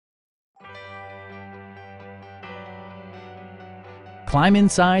Climb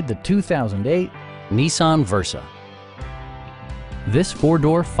inside the 2008 Nissan Versa. This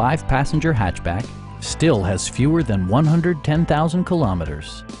four-door, five-passenger hatchback still has fewer than 110,000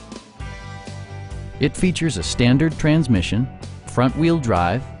 kilometers. It features a standard transmission, front-wheel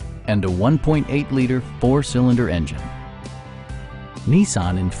drive, and a 1.8-liter four-cylinder engine.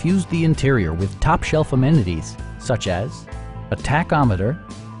 Nissan infused the interior with top-shelf amenities such as a tachometer,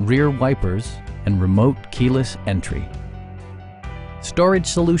 rear wipers, and remote keyless entry. Storage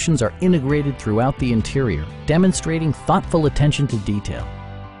solutions are integrated throughout the interior, demonstrating thoughtful attention to detail.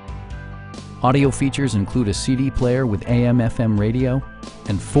 Audio features include a CD player with AM/FM radio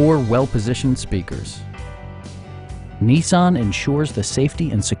and 4 well-positioned speakers. Nissan ensures the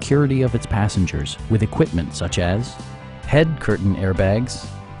safety and security of its passengers with equipment such as head curtain airbags,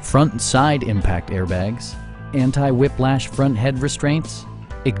 front and side impact airbags, anti-whiplash front head restraints,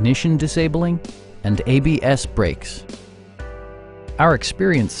 ignition disabling, and ABS brakes. Our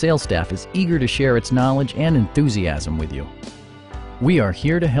experienced sales staff is eager to share its knowledge and enthusiasm with you. We are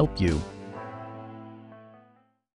here to help you.